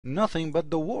Nothing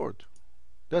but the Word.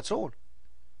 That's all.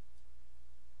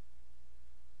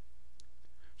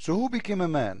 So who became a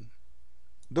man?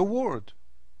 The Word.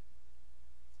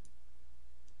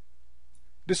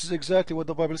 This is exactly what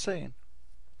the Bible is saying.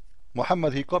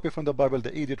 Muhammad, he copied from the Bible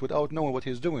the idiot without knowing what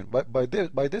he's doing. By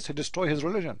this he destroyed his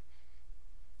religion.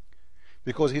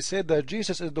 Because he said that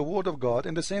Jesus is the Word of God,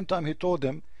 and at the same time he told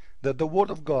them that the Word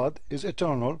of God is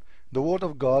eternal, the Word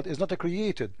of God is not a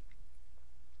created,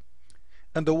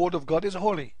 and the Word of God is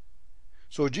holy.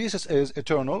 So Jesus is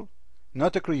eternal,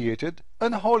 not a created,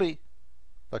 and holy.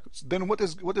 Like, then what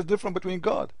is different between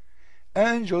God?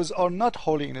 Angels are not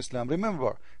holy in Islam.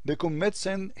 Remember, they commit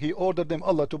sin. He ordered them,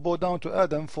 Allah, to bow down to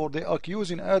Adam, for they are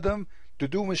accusing Adam to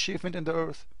do mischievement in the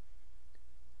earth,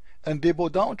 and they bow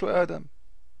down to Adam.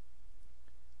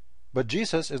 But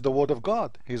Jesus is the Word of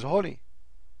God. He is holy,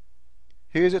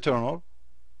 He is eternal,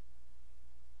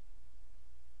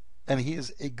 and He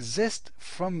is exist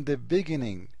from the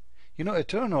beginning. You know,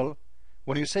 eternal,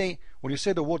 when you say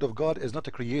the Word of God is not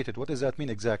created, what does that mean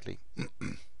exactly?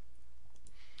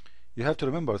 You have to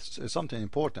remember something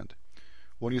important.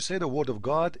 When you say the Word of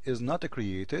God is not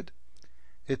created,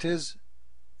 it is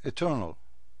eternal.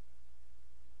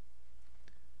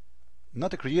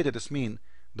 Not created, this means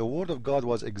the Word of God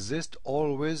was exist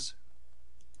always,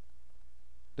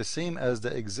 the same as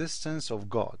the existence of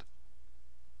God.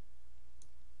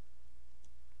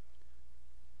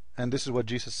 And this is what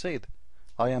Jesus said,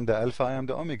 I am the Alpha, I am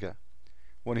the Omega.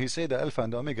 When he said the Alpha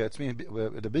and the Omega, it means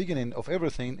the beginning of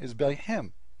everything is by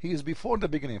Him. He is before the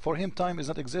beginning. For Him time does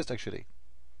not exist actually.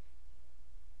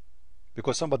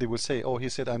 Because somebody will say, oh, he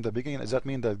said I'm the beginning, does that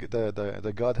mean that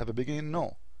the God have a beginning?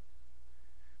 No.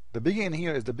 The beginning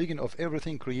here is the beginning of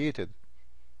everything created.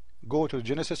 Go to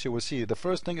Genesis, you will see the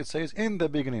first thing it says, in the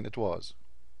beginning it was.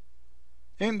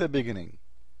 In the beginning.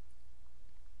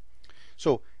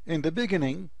 So in the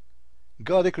beginning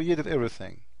God created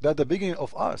everything. That's the beginning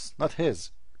of us, not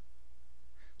His.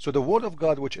 So the Word of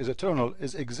God, which is eternal,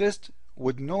 is exist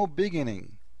with no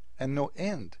beginning and no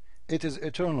end. It is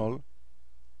eternal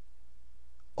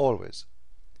always.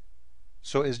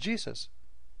 So is Jesus.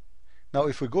 Now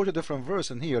if we go to different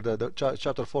verse in here,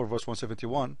 chapter 4 verse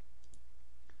 171,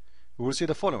 we will see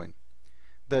the following,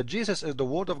 that Jesus is the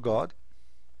Word of God,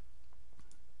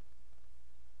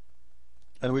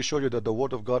 and we show you that the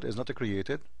Word of God is not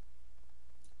created,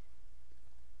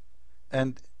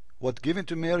 and what given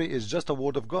to Mary is just a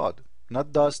Word of God,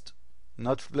 not dust,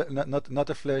 not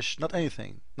a flesh, not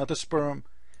anything, not a sperm,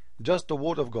 just the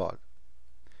Word of God.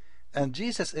 And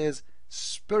Jesus is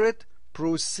Spirit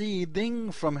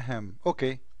proceeding from Him.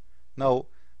 Okay, now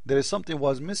there is something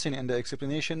was missing in the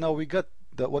explanation. Now we got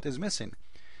what is missing.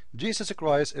 Jesus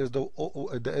Christ is the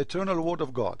eternal Word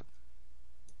of God,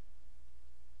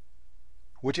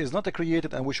 which is not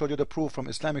created, and we showed you the proof from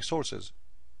Islamic sources.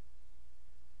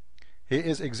 He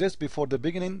is exist before the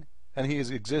beginning, and He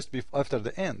is exist after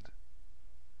the end,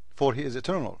 for He is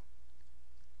eternal.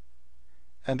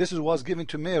 And this was given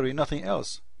to Mary, nothing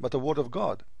else but the Word of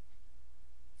God.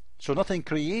 So nothing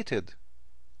created.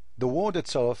 The Word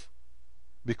itself,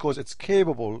 because it's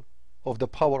capable of the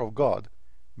power of God,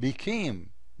 became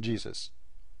Jesus.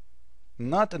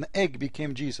 Not an egg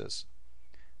became Jesus,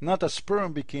 not a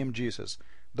sperm became Jesus.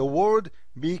 The Word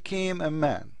became a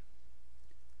man.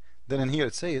 Then in here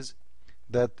it says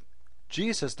that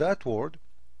Jesus, that Word,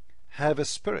 have a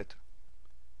spirit,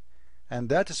 and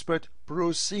that spirit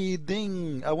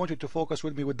proceeding. I want you to focus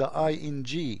with me with the ing.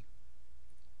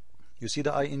 You see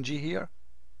the ing here?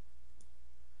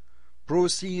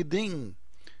 Proceeding.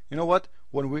 You know what?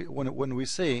 When we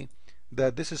say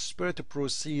that this is spirit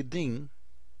proceeding,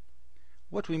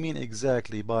 what we mean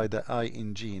exactly by the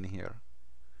ing in here?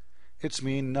 It's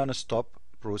mean non-stop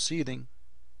proceeding.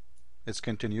 It's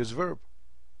continuous verb.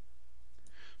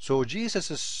 So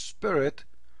Jesus' spirit,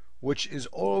 which is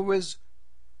always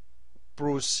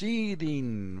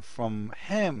proceeding from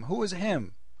Him. Who is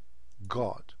Him?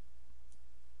 God.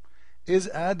 Is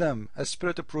Adam a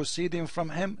spirit proceeding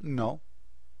from him? No.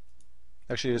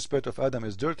 Actually, the spirit of Adam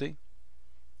is dirty.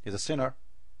 He's a sinner.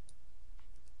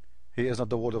 He is not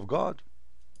the Word of God.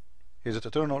 He is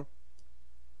eternal.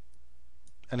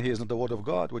 And he is not the Word of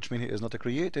God, which means he is not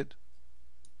created.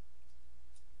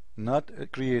 Not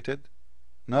created,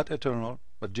 not eternal,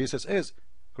 but Jesus is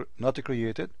not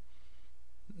created,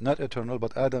 not eternal,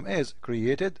 but Adam is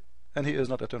created, and he is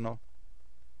not eternal.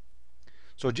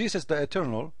 So Jesus the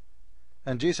eternal,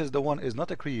 and Jesus the one is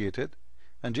not created,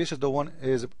 and Jesus the one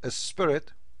is a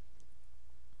spirit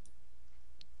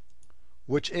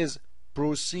which is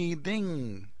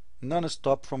proceeding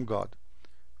non-stop from God.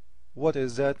 What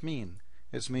does that mean?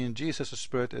 It means Jesus'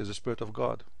 spirit is the spirit of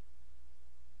God.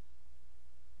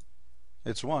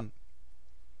 It's one.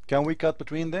 Can we cut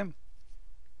between them?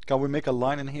 Can we make a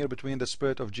line in here between the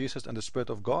Spirit of Jesus and the Spirit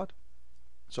of God?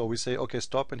 So we say, okay,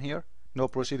 stop in here, no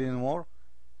proceeding anymore.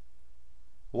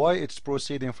 Why it's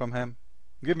proceeding from him?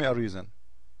 Give me a reason.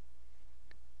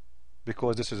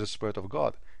 Because this is the Spirit of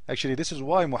God. Actually, this is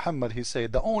why Muhammad, he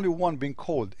said, the only one being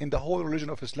called in the whole religion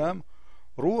of Islam,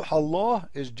 Ruh Allah,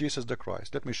 is Jesus the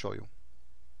Christ. Let me show you.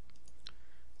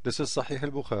 This is Sahih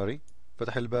al-Bukhari,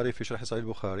 Fath al-Bari fi Sharh Sahih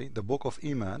al-Bukhari, the book of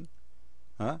Iman.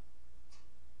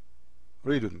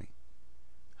 Read with me.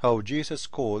 How Jesus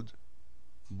called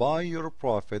by your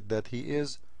prophet that he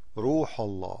is Ruh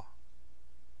Allah.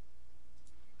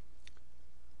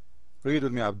 Read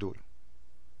with me, Abdul.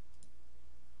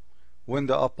 When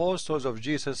the apostles of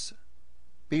Jesus,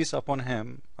 peace upon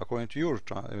him, according to your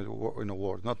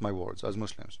words, not my words, as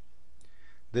Muslims,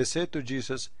 they said to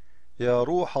Jesus, Ya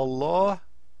Ruh Allah,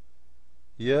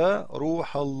 Ya Ruh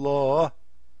Allah,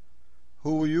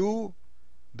 who you,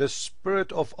 the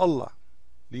Spirit of Allah.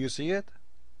 Do you see it?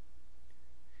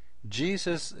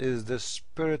 Jesus is the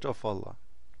Spirit of Allah.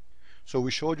 So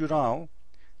we showed you now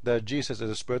that Jesus is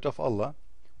the Spirit of Allah,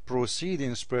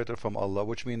 proceeding Spirit from Allah,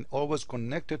 which means always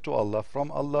connected to Allah,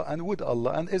 from Allah and with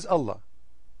Allah, and is Allah.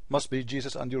 Must be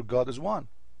Jesus and your God is one.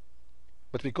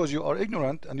 But because you are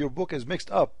ignorant and your book is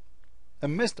mixed up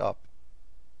and messed up,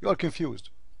 you are confused.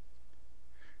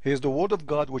 He is the Word of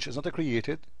God, which is not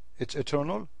created, it's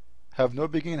eternal, have no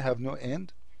beginning, have no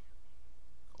end,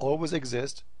 always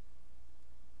exist.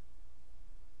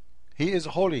 He is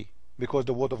holy because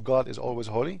the Word of God is always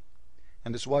holy,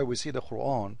 and that's why we see the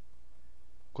Quran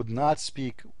could not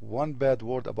speak one bad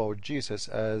word about Jesus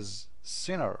as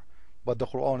sinner, but the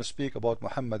Quran speak about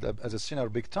Muhammad as a sinner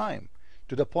big time,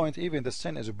 to the point even the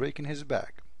sin is breaking his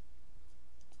back.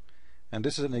 And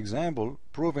this is an example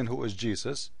proving who is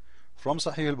Jesus from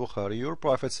Sahih al-Bukhari, your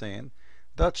prophet saying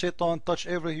that Shaitan touched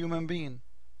every human being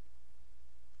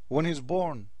when he's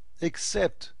born,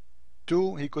 except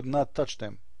two he could not touch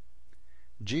them,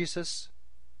 Jesus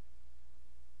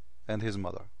and his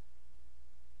mother.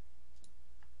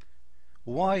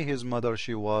 Why his mother,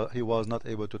 he was not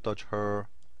able to touch her?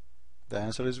 The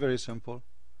answer is very simple.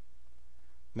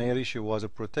 Mary, she was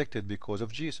protected because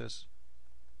of Jesus.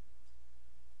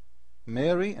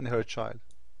 Mary and her child.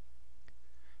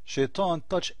 Shaitan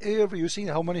touched every, you see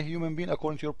how many human beings,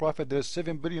 according to your prophet, there's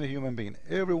 7 billion human beings.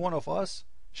 Every one of us,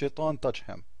 Shaitan touched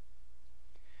him.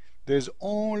 There's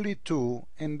only two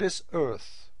in this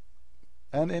earth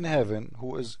and in heaven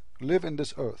who live in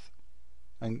this earth,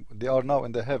 and they are now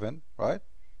in the heaven, right?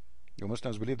 You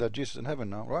Muslims believe that Jesus is in heaven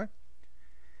now, right?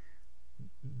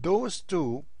 Those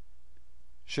two,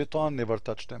 Shaitan never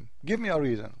touched them. Give me a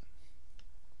reason.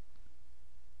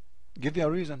 Give me a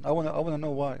reason. I wanna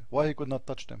know why he could not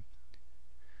touch them.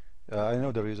 I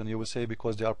know the reason. You will say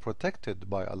because they are protected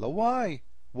by Allah. Why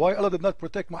Allah did not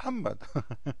protect Muhammad?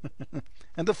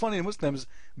 And the funny Muslims,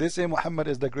 they say Muhammad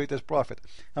is the greatest prophet.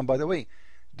 And by the way,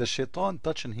 the Shaitan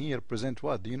touching here present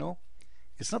what? Do you know?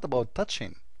 It's not about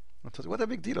touching. What a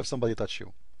big deal if somebody touch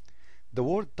you. The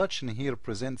word touching here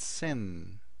presents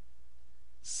sin.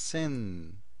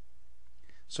 Sin.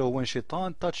 So when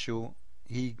Shaitan touch you,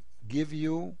 he give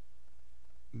you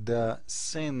the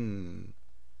sin.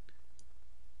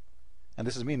 And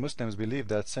this is mean Muslims believe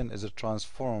that sin is a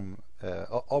transform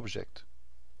object.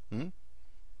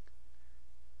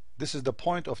 This is the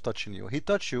point of touching you. He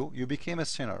touched you, you became a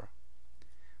sinner.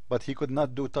 But he could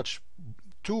not touch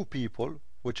two people,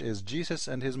 which is Jesus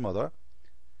and his mother.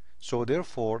 So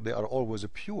therefore they are always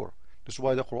pure. This is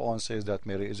why the Quran says that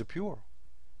Mary is pure.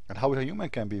 And how a human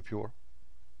can be pure?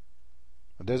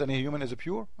 If there's any human is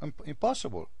pure?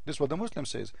 Impossible. This is what the Muslim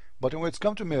says. But when it's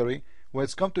come to Mary, when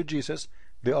it's come to Jesus,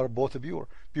 they are both pure.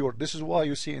 This is why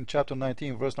you see in chapter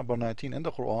 19, verse number 19 in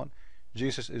the Quran,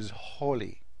 Jesus is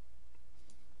holy.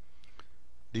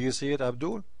 Do you see it,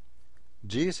 Abdul?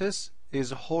 Jesus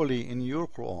is holy in your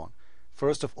Quran.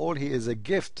 First of all, he is a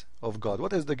gift of God.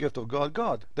 What is the gift of God?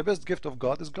 God. The best gift of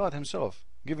God is God himself,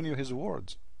 giving you his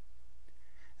words.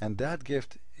 And that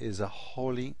gift is a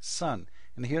holy Son.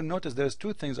 And here notice there's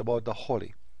two things about the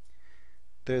holy.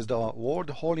 There's the word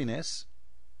holiness,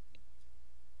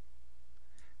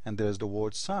 and there's the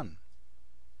word Son.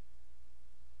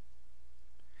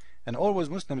 And always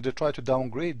Muslims, they try to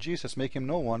downgrade Jesus, make him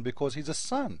no one because he's a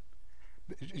son.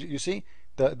 You see,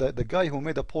 the guy who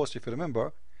made the post, if you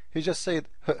remember, he just said,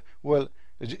 well,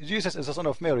 Jesus is the son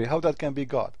of Mary. How that can be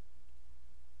God?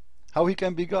 How he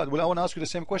can be God? Well, I want to ask you the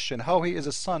same question. How he is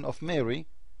a son of Mary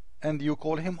and you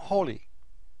call him holy?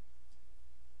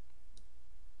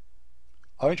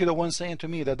 Aren't you the one saying to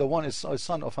me that the one is a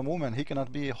son of a woman, he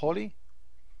cannot be holy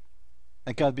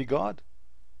and cannot be God?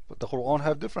 but the Quran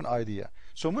have different idea.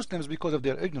 So Muslims, because of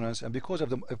their ignorance and because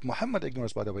of Muhammad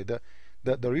ignorance, by the way, the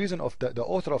reason of the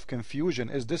author of confusion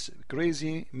is this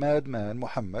crazy madman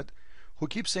Muhammad, who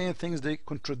keeps saying things they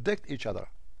contradict each other.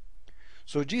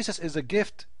 So Jesus is a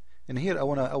gift, and here I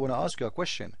wanna ask you a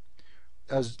question.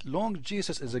 As long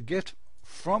Jesus is a gift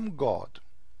from God,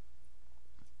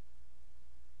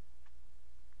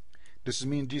 this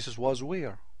means Jesus was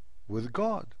where? With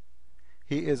God.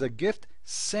 He is a gift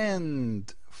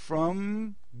sent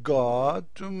from God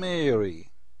to Mary.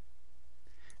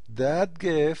 That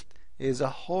gift is a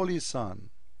holy son.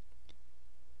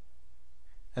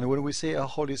 And when we say a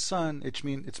holy son, it's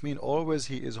mean always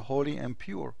he is holy and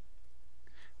pure.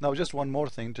 Now just one more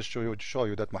thing to show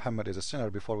you that Muhammad is a sinner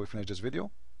before we finish this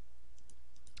video.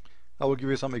 I will give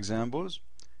you some examples.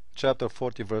 Chapter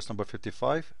 40 verse number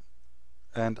 55,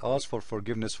 and ask for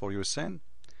forgiveness for your sin.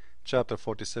 Chapter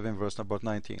 47 verse number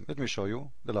 19. Let me show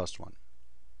you the last one.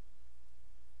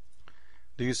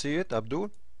 Do you see it, Abdul?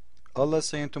 Allah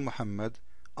saying to Muhammad,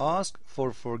 ask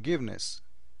for forgiveness.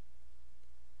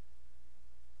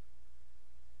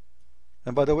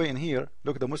 And by the way, in here,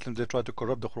 look, the Muslims, they try to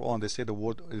corrupt the Quran. They say the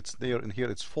word, it's there, in here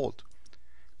it's fault.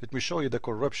 Let me show you the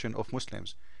corruption of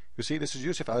Muslims. You see, this is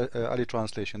Yusuf Ali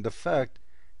translation. The fact,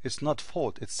 it's not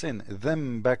fault, it's sin.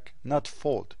 Dhanbak, not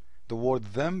fault. The word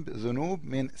dhanb, dhunub,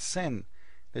 means sin.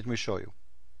 Let me show you.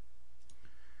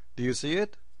 Do you see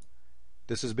it?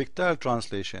 This is Biktal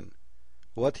translation.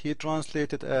 What he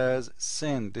translated as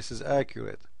sin, this is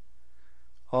accurate.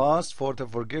 Ask for the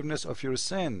forgiveness of your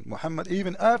sin. Muhammad,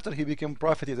 even after he became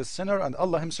prophet, is a sinner, and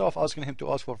Allah himself asking him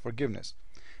to ask for forgiveness.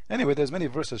 Anyway, there's many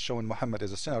verses showing Muhammad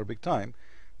is a sinner big time.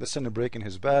 The sinner breaking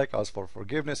his back, ask for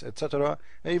forgiveness, etc.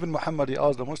 Even Muhammad, he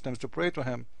asked the Muslims to pray to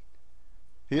him.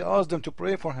 He asked them to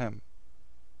pray for him.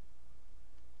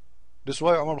 This is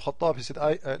why Umar al-Khattab, he said,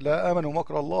 La amanu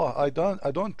makr Allah. I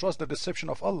don't trust the deception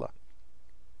of Allah.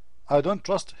 I don't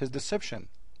trust his deception.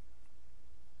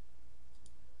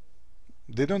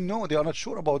 They don't know, they are not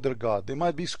sure about their God. They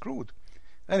might be screwed.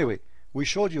 Anyway, we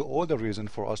showed you all the reason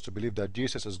for us to believe that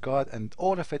Jesus is God, and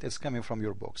all of it is coming from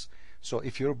your books. So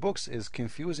if your books is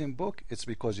confusing book, it's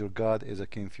because your God is a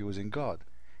confusing God,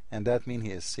 and that means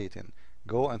he is Satan.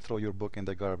 Go and throw your book in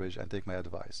the garbage and take my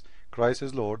advice. Christ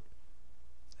is Lord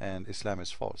and Islam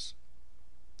is false.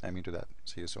 I mean to that.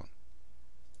 See you soon.